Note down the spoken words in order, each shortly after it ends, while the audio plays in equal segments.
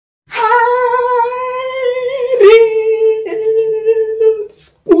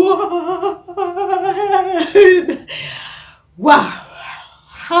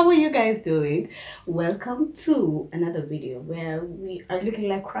you guys doing? Welcome to another video where we are looking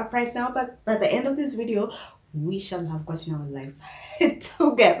like crap right now, but by the end of this video we shall have gotten our life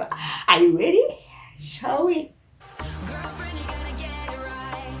together. Are you ready? Shall we? Girlfriend, you gotta get it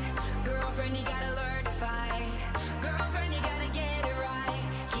right. Girlfriend, you gotta learn to fight. Girlfriend, you gotta get it right.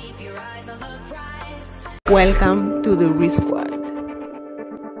 Keep your eyes on the prize. Welcome to the Risk Squad.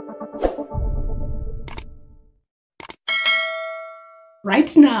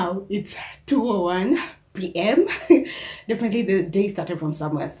 Right now it's 2:01 p.m. Definitely the day started from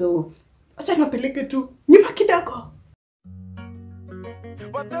somewhere, so acha napeleke tu nyuma kidogo.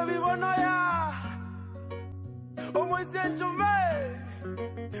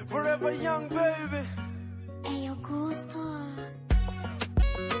 Forever young, baby. Ayo, gusto.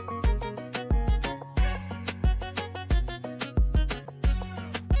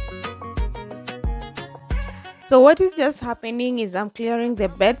 So what is just happening is I'm clearing the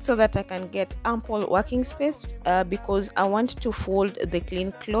bed so that I can get ample working space because I want to fold the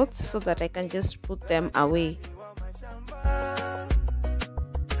clean clothes so that I can just put them away.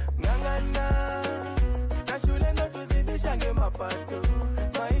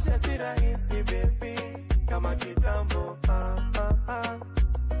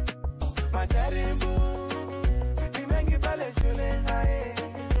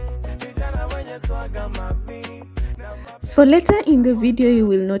 So later in the video you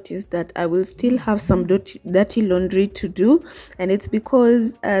will notice that I will still have some dirty laundry to do, and it's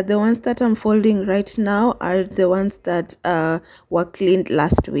because the ones that I'm folding right now are the ones that were cleaned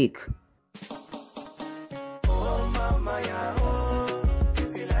last week.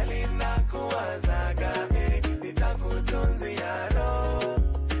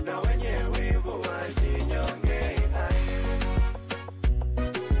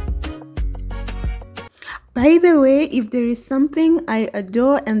 By the way, if there is something I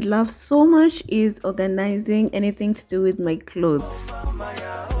adore and love so much is organizing anything to do with my clothes.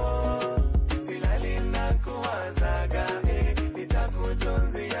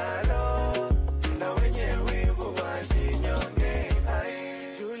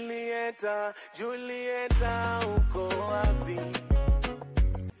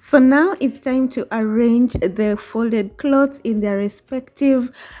 So now it's time to arrange the folded clothes in their respective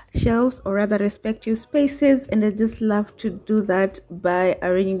shelves, or rather respective spaces, and I just love to do that by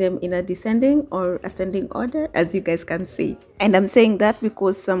arranging them in a descending or ascending order, as you guys can see. And I'm saying that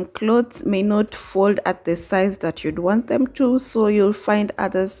because some clothes may not fold at the size that you'd want them to, so you'll find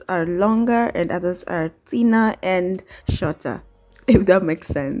others are longer and others are thinner and shorter, if that makes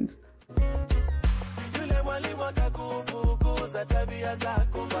sense.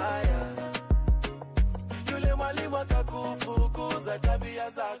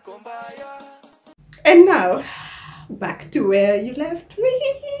 And now back to where you left me.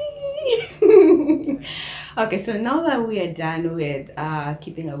 Okay, so now that we are done with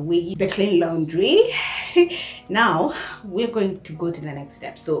keeping away the clean laundry, now we're going to go to the next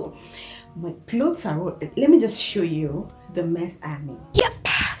step. So my clothes are all, let me just show you the mess I'm in. Yep,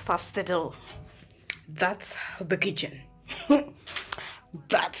 that's the door. That's the kitchen.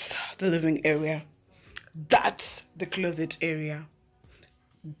 That's the living area. That's the closet area.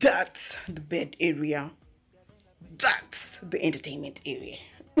 That's the bed area. That's the entertainment area.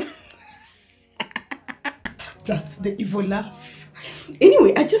 That's the evil laugh.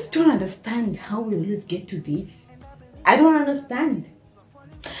 Anyway, I just don't understand how we always get to this. I don't understand.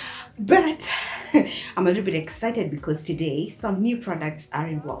 But I'm a little bit excited because today some new products are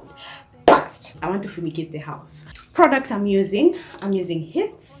involved. First, I want to fumigate the house. Products I'm using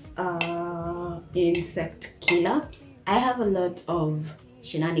Hits insect killer. I have a lot of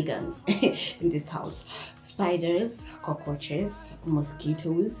shenanigans in this house: spiders, cockroaches,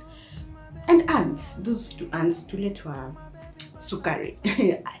 mosquitoes, and ants. Those two ants, tuletua sukari.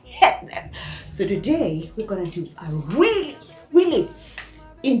 I hate them. So today we're gonna do a really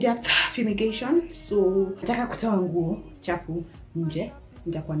in-depth fumigation. So nataka kutoa nguo chafu nje.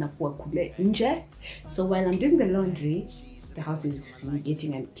 So while I'm doing the laundry, the house is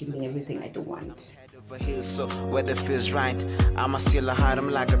fumigating and killing everything I don't want. So weather feels right, I'ma still hide him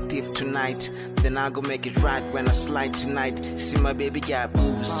like a thief tonight. Then I go make it right when I slide tonight. See, my baby got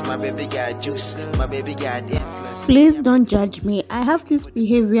moves, my baby got juice, my baby got influence. Please don't judge me. I have this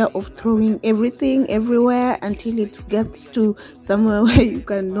behavior of throwing everything everywhere until it gets to somewhere where you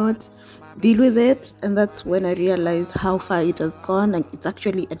cannot deal with it, and that's when I realize how far it has gone, and it's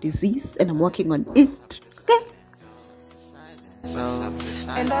actually a disease and I'm working on it. Okay?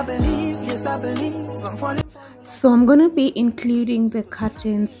 And I believe, yes I believe, I'm falling. So I'm gonna be including the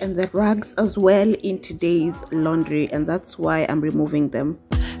curtains and the rugs as well in today's laundry, and that's why I'm removing them.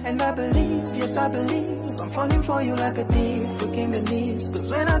 And I believe, yes I believe, I'm falling for you like a thief, freaking the knees.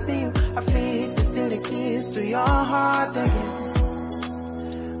 Cause when I see you, I feel there's still a kiss to your heart again.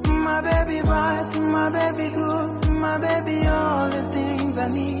 My baby bad, my baby good, my baby all the things I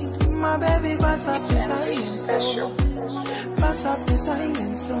need. My baby bust up the silence, so bust up the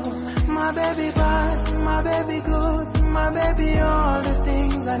silence, so my baby bad, my baby good, my baby all the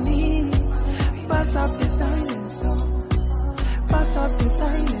things I need. Bust up the silence, so bust up the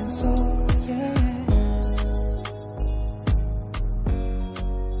silence, so yeah.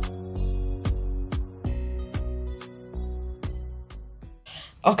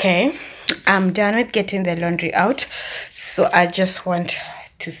 Okay, I'm done with getting the laundry out, so I just want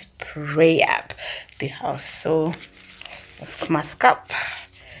to spray up the house. So let's mask up,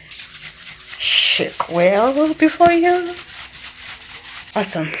 shake well before use.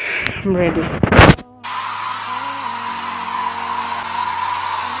 Awesome, I'm ready.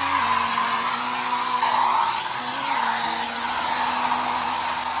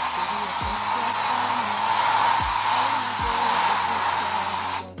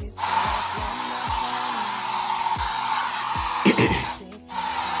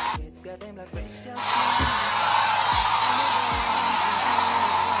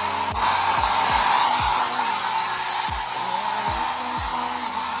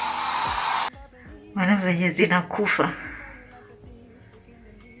 Maana venye zinakufa.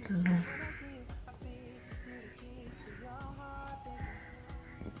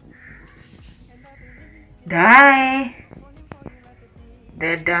 Die.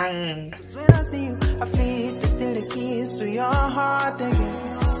 They're dying. When I see you, I feel there's still a kiss to your heart again.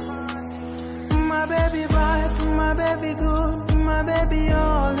 My baby bad, my baby good, my baby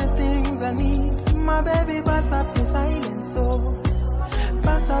all the things I need. My baby bust up the silence, so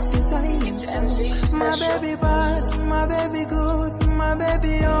bust up the silence, so my baby bad, my baby good, my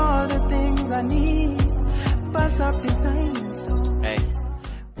baby all the things I need. Bust up the silence, so hey.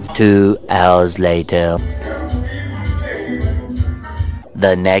 2 hours later.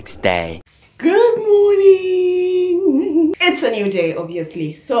 The next day. Good morning. It's a new day,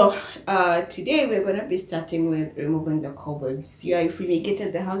 obviously. So today we're gonna be starting with removing the cobwebs. Yeah, I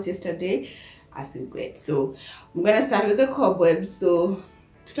fumigated the house yesterday. I feel great. So I'm gonna start with the cobwebs. So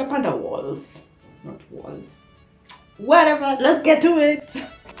tutapanda walls, not walls. Whatever. Let's get to it.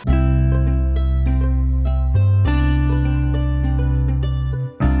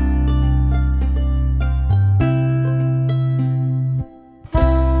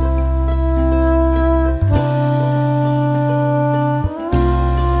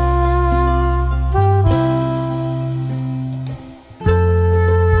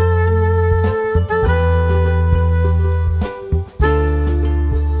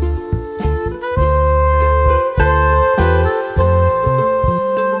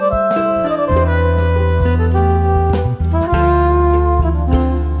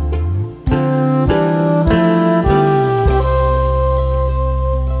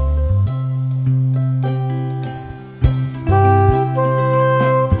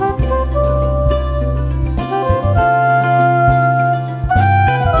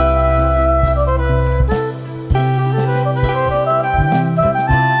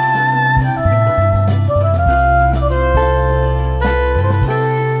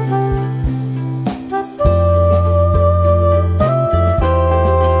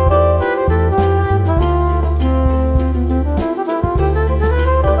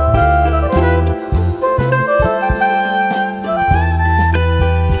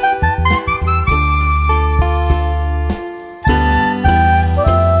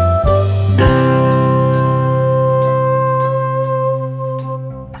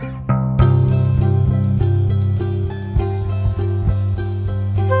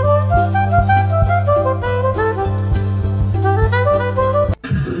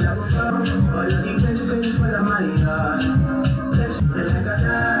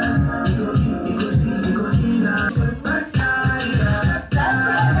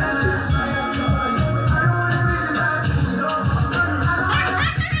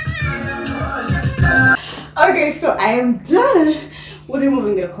 Okay, so I am done with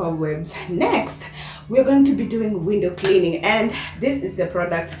removing the cobwebs. Next, we're going to be doing window cleaning, and this is the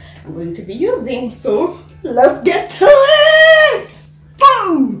product I'm going to be using. So let's get to it.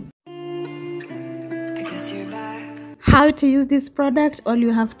 Boom! How to use this product? All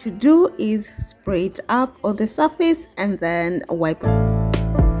you have to do is spray it up on the surface and then wipe it.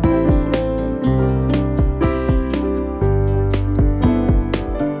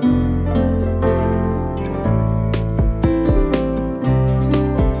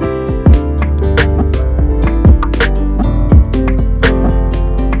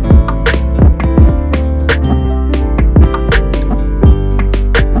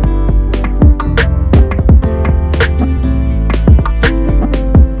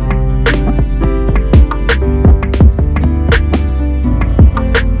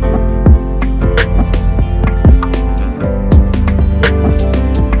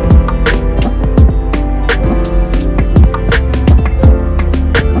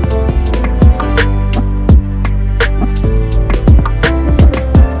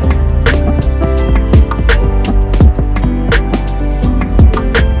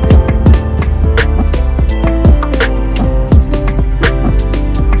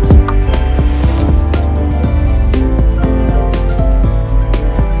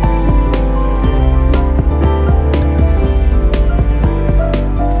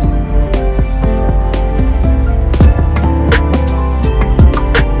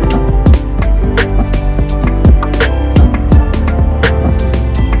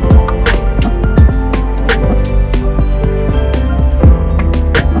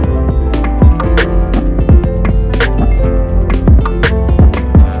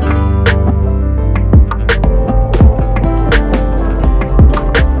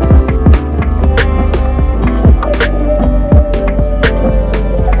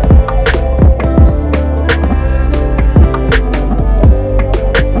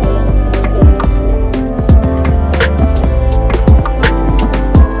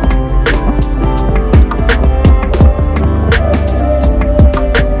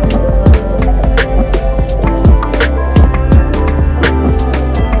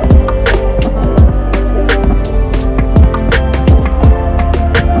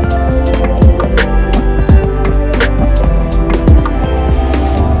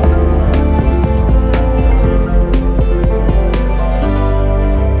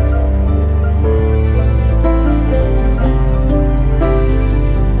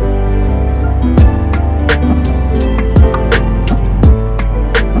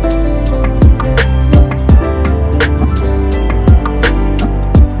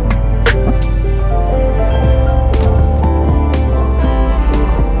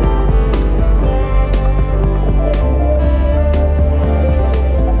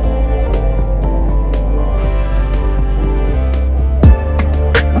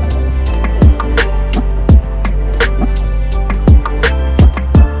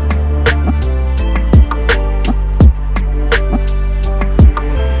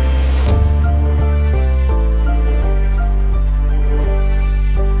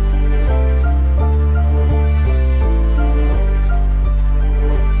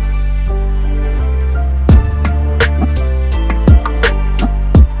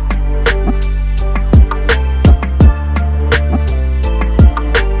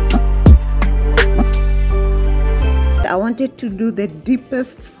 started to do the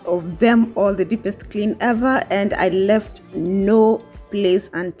deepest of them all, the deepest clean ever, and I left no place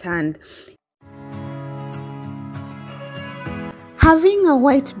unturned. Having a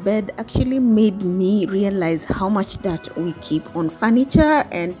white bed actually made me realize how much dirt we keep on furniture,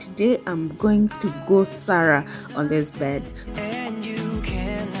 and today I'm going to go thorough on this bed. And you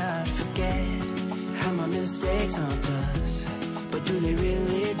cannot forget how my mistakes haunt us, but do they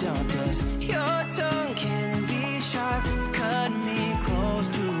really daunt us? Your tongue can be sharp, you've cut me close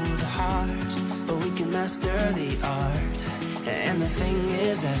to the heart, but we can master the art. And the thing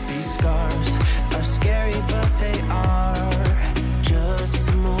is that these scars are scary, but they are just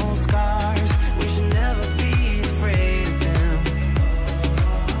some old scars. We should never be afraid of them.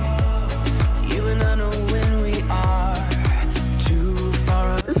 You and I know when we are too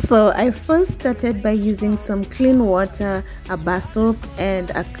far. So I first started by using some clean water, a bar soap, and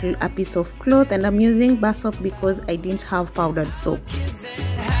a piece of cloth, and I'm using bar soap because I didn't have powdered soap.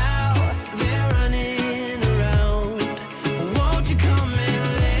 How they're running around. Won't you come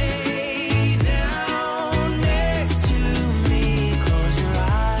and lay down next to me? Close your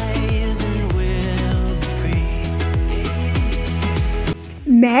eyes and we'll be free.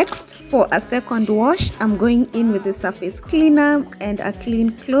 Next, for a second wash, I'm going in with the surface cleaner and a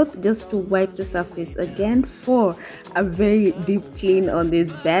clean cloth just to wipe the surface again for a very deep clean on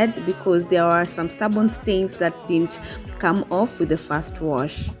this bed, because there are some stubborn stains that didn't come off with the first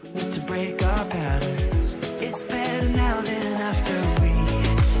wash. To break our patterns, it's better now than after we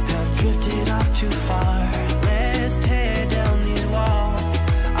have drifted off too far. Let's tear down these walls,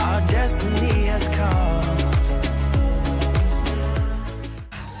 our destiny has called.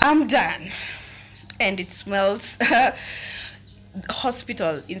 I'm done, and it smells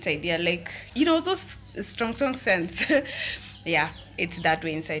hospital inside here, like, you know, those strong scents. Yeah, it's that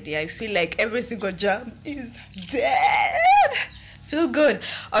way inside here. I feel like every single germ is dead. Feel good.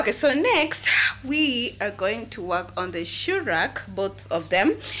 Okay, so next we are going to work on the shoe rack, both of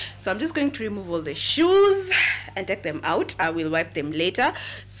them. So I'm just going to remove all the shoes and take them out. I will wipe them later.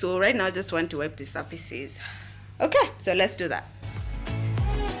 So right now I just want to wipe the surfaces. Okay, so let's do that.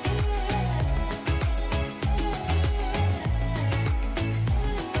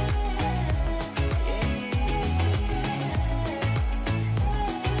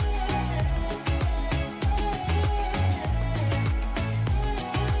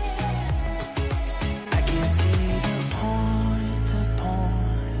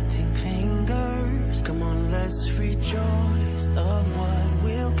 Let's rejoice of what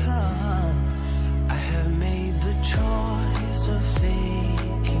will come. I have made the choice of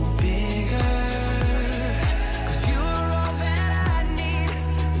thinking bigger. 'Cause you are all that I need.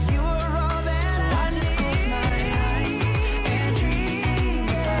 You are all that so I just close my eyes and dream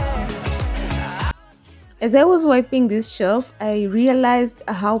about. As I was wiping this shelf, I realized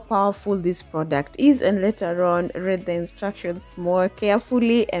how powerful this product is, and later on read the instructions more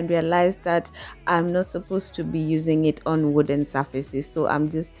carefully and realized that I'm not supposed to be using it on wooden surfaces. So I'm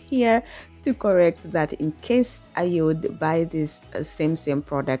just here to correct that in case I would buy this same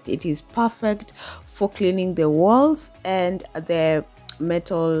product. It is perfect for cleaning the walls and the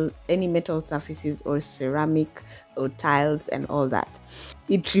any metal surfaces or ceramic or tiles and all that.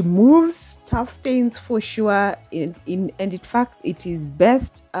 It removes tough stains for sure, and in fact it is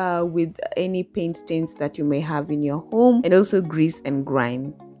best with any paint stains that you may have in your home, and also grease and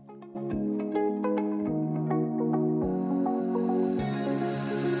grime.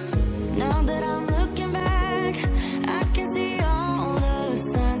 Now that I'm looking back, I can see all the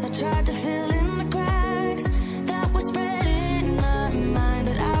signs I tried to fill in the cracks that were spreading in my mind,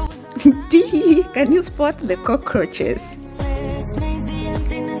 but I was Dee, can you spot the cockroaches? makes the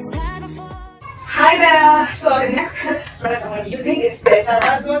emptiness had a fall. Hi there. So the next product I'm using is the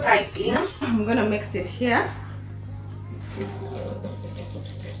Bedsitter type cleaner. I'm gonna mix it here.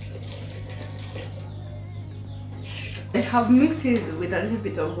 I have mixed it with a little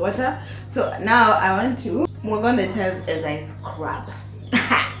bit of water. So now I want to work on the tiles as I scrub.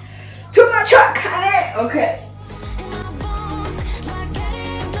 Too much work, honey. Okay. In my bones, like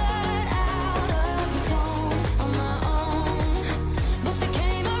getting blood out of the stone on my own. But you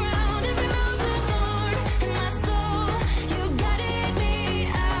came around and removed the thorn in my soul. You guided me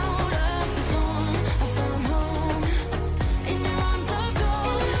out of the storm. I found home in your arms of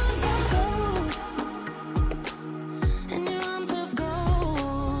gold. In your arms of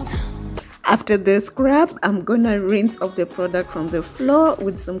gold. After the scrub, I'm gonna rinse off the product from the floor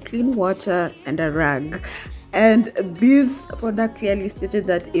with some clean water and a rag. And this product clearly stated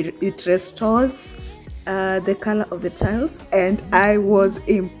that it restores the color of the tiles, and I was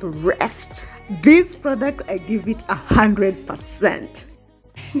impressed. This product, I give it 100%.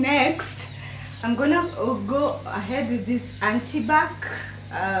 Next, I'm gonna go ahead with this anti-bac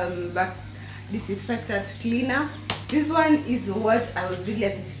back disinfectant cleaner. This one is what I was really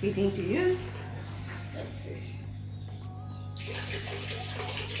anticipating to use. Let's see.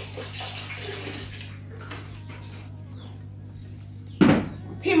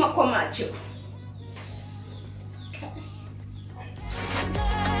 Pima kwa macho.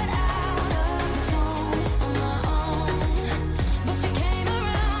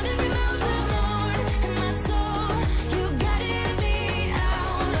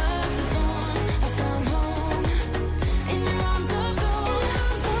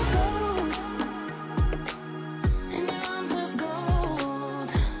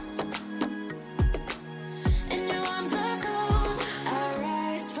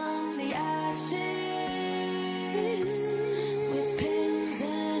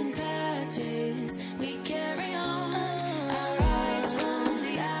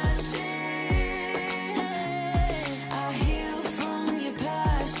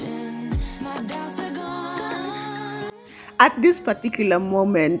 At this particular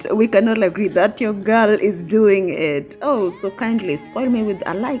moment, we can all agree that your girl is doing it. Oh, so kindly spoil me with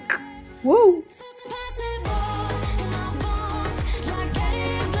a like. Whoa!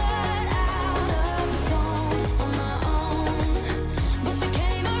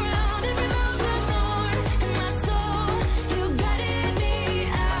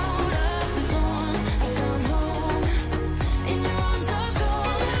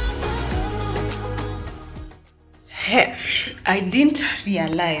 I didn't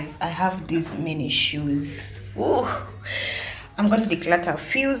realize I have these many shoes. Ooh. I'm going to declutter a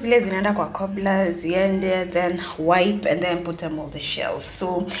few, zile zinaenda kwa cobbler, ziende, then wipe and then put them on the shelf.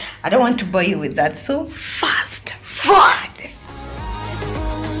 So I don't want to bore you with that. So fast forward.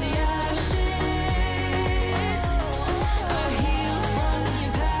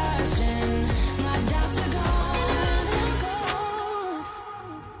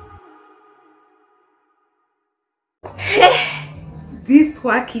 This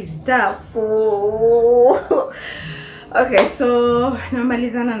work is tough. Oh. Okay, so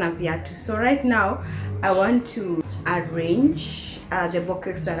namalizana na viatu. So right now I want to arrange the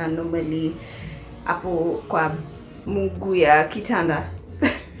boxes that are normally hapo kwa mguu ya kitanda.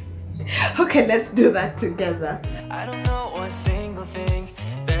 Okay, let's do that together. I don't know one single thing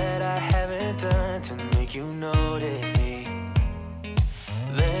that I haven't done to make you notice me.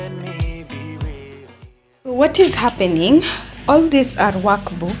 Let me be real. What is happening? All these are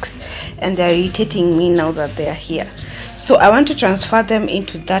workbooks and they're irritating me now that they are here. So I want to transfer them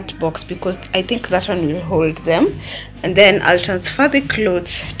into that box because I think that one will hold them. And then I'll transfer the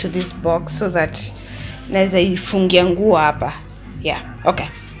clothes to this box so that naeza ifungia nguo hapa. Yeah, okay.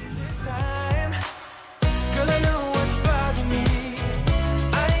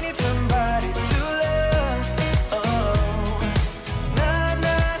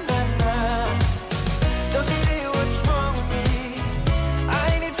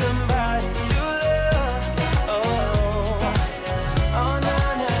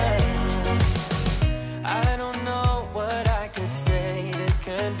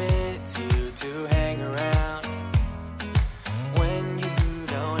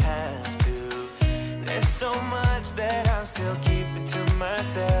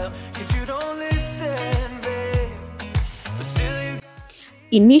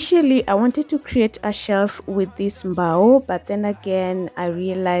 Initially, I wanted to create a shelf with this mbao, but then again, I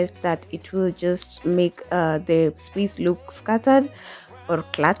realized that it will just make the space look scattered or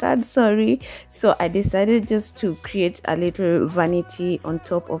cluttered, sorry. So I decided just to create a little vanity on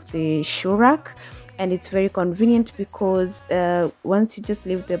top of the shoe rack. And it's very convenient because once you just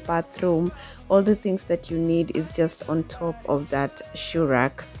leave the bathroom, all the things that you need is just on top of that shoe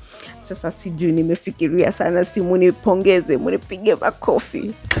rack. Sasa sijui nimefikiria sana, si munipongeze, munipige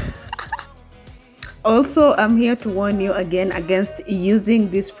makofi. Also, I'm here to warn you again against using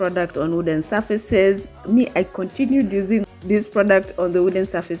this product on wooden surfaces. Me, I continued using this product on the wooden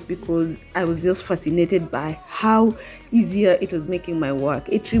surface because I was just fascinated by how easier it was making my work.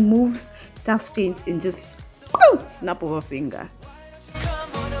 It removes tough stains in just snap of a finger.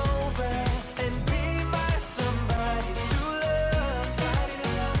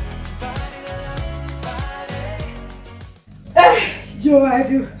 Yo, I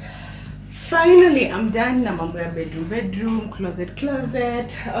do. Finally, I'm done. Now I'm going bedroom, closet.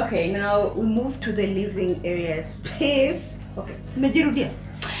 Okay, now we move to the living area space. Okay, mejirudia.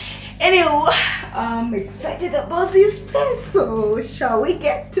 Anyway, I'm excited about this space. So, shall we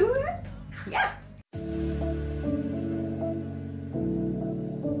get to it? Yeah.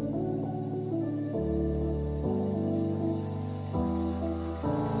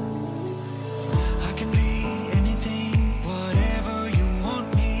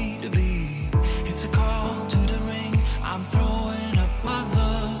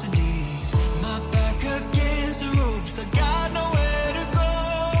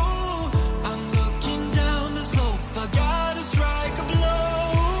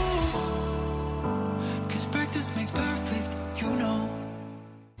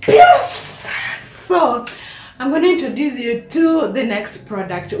 you to the next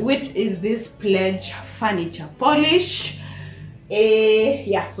product, which is this Pledge furniture polish.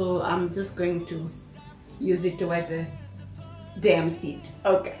 Yeah, so I'm just going to use it to wipe the damn seat.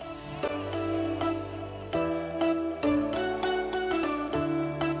 Okay.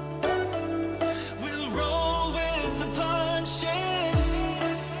 We'll roll with the punches.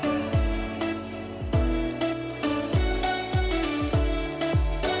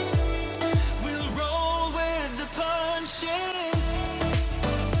 We'll roll with the punches.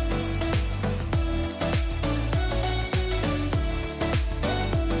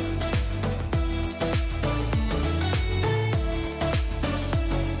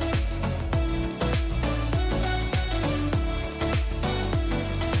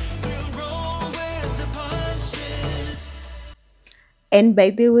 We'll roll with the punches. And by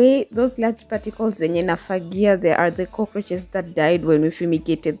the way, those large particles zenye nafagia, they are the cockroaches that died when we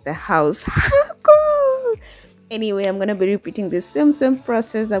fumigated the house. Cool. Anyway, I'm gonna be repeating the same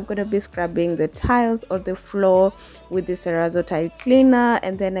process. I'm gonna be scrubbing the tiles or the floor with the Serrazzo tile cleaner,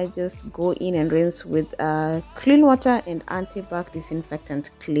 and then I just go in and rinse with clean water and antibac disinfectant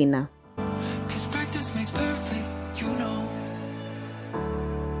cleaner. 'Cause practice makes perfect, you know.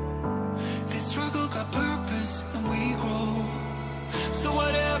 This struggle got purpose and we grow. So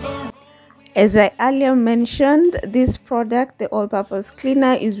whatever. As I earlier mentioned, this product, the all-purpose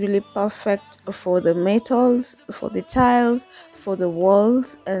cleaner, is really perfect for the metals, for the tiles, for the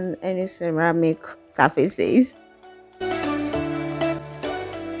walls, and any ceramic surfaces. We'll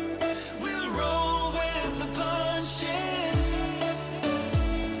roll with the punches.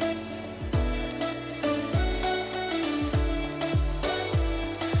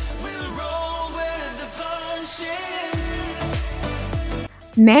 We'll roll with the punches.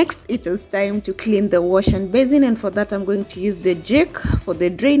 Next, it is time to clean the wash and basin, and for that I'm going to use the jig for the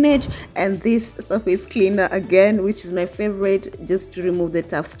drainage and this surface cleaner again, which is my favorite, just to remove the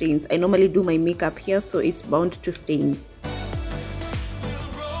tough stains. I normally do my makeup here, so it's bound to stain.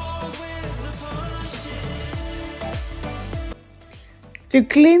 To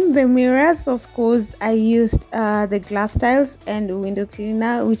clean the mirrors, of course, I used the glass tiles and window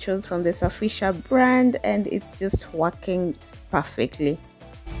cleaner, which was from the Safisha brand, and it's just working perfectly.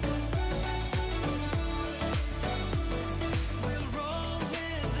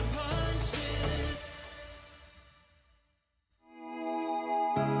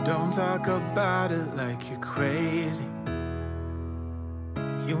 Don't talk about it like you're crazy.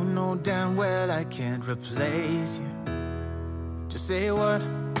 You know damn well I can't replace you. Just say what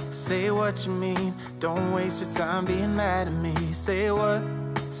you mean. Don't waste your time being mad at me. Say what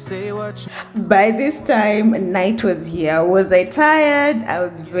you By this time, night was here. Was I tired? I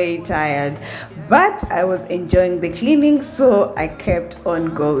was very tired, but I was enjoying the cleaning, so I kept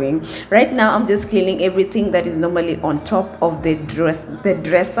on going. Right now I'm just cleaning everything that is normally on top of the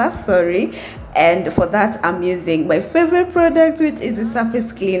dresser, sorry. And for that I'm using my favorite product, which is the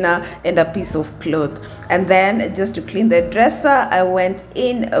surface cleaner and a piece of cloth. And then just to clean the dresser, I went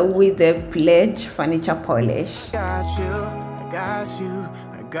in with the Pledge furniture polish. got you, I got you,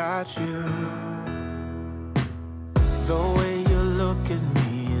 I got you. The way you look at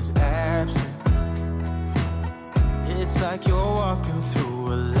me is absent. It's like you're walking through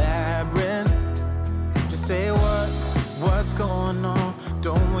a labyrinth. Just say what's going on.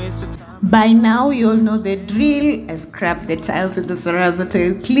 Don't waste your time. By now you all know the drill. I scrub the tiles in the Serrazzo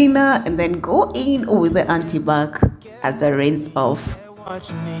tile cleaner and then go in with the antibac as a rinse off. What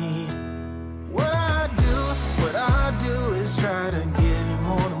you need. What I do is try to give you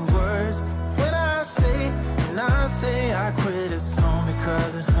more than words. When I say I quit, it's only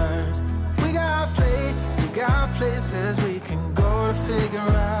cause it hurts. We got places we can go to figure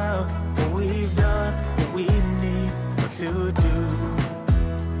out what we've done, what we need, what to do.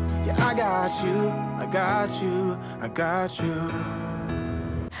 Yeah, I got you, I got you, I got you.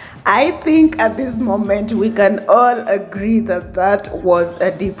 I think at this moment we can all agree that that was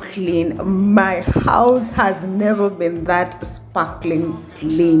a deep clean. My house has never been that sparkling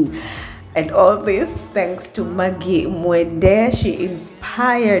clean. And all this thanks to Maggie Mwende. She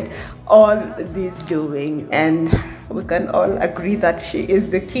inspired all this doing, and we can all agree that she is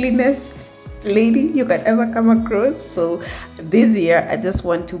the cleanest lady you can ever come across. So this year I just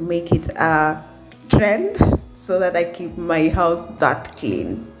want to make it a trend so that I keep my house that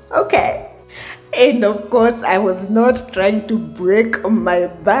clean. Okay. And of course I was not trying to break my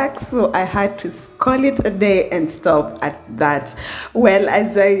back, so I had to call it a day and stop at that. Well,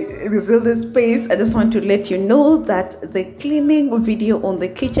 as I reveal the space, I just want to let you know that the cleaning video on the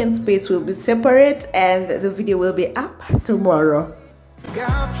kitchen space will be separate and the video will be up tomorrow.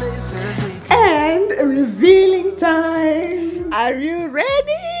 Got places we And revealing time. Are you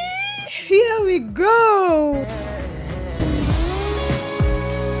ready? Here we go.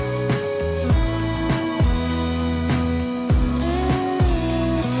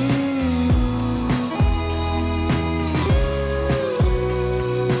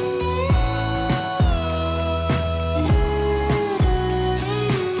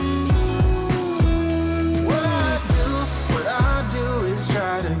 What I do is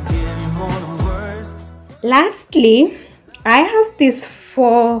try to give you more than words. Lastly, I have these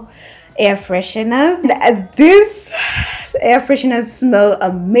 4 air fresheners. These air fresheners smell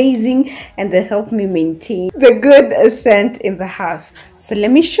amazing and they help me maintain the good scent in the house. So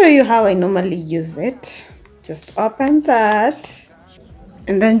let me show you how I normally use it. Just open that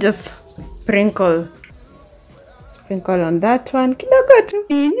and then just sprinkle on that one. Kidogo tu.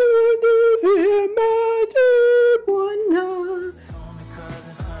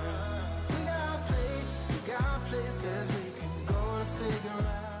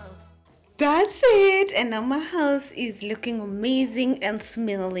 That's it, and now my house is looking amazing and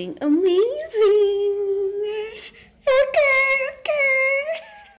smelling amazing.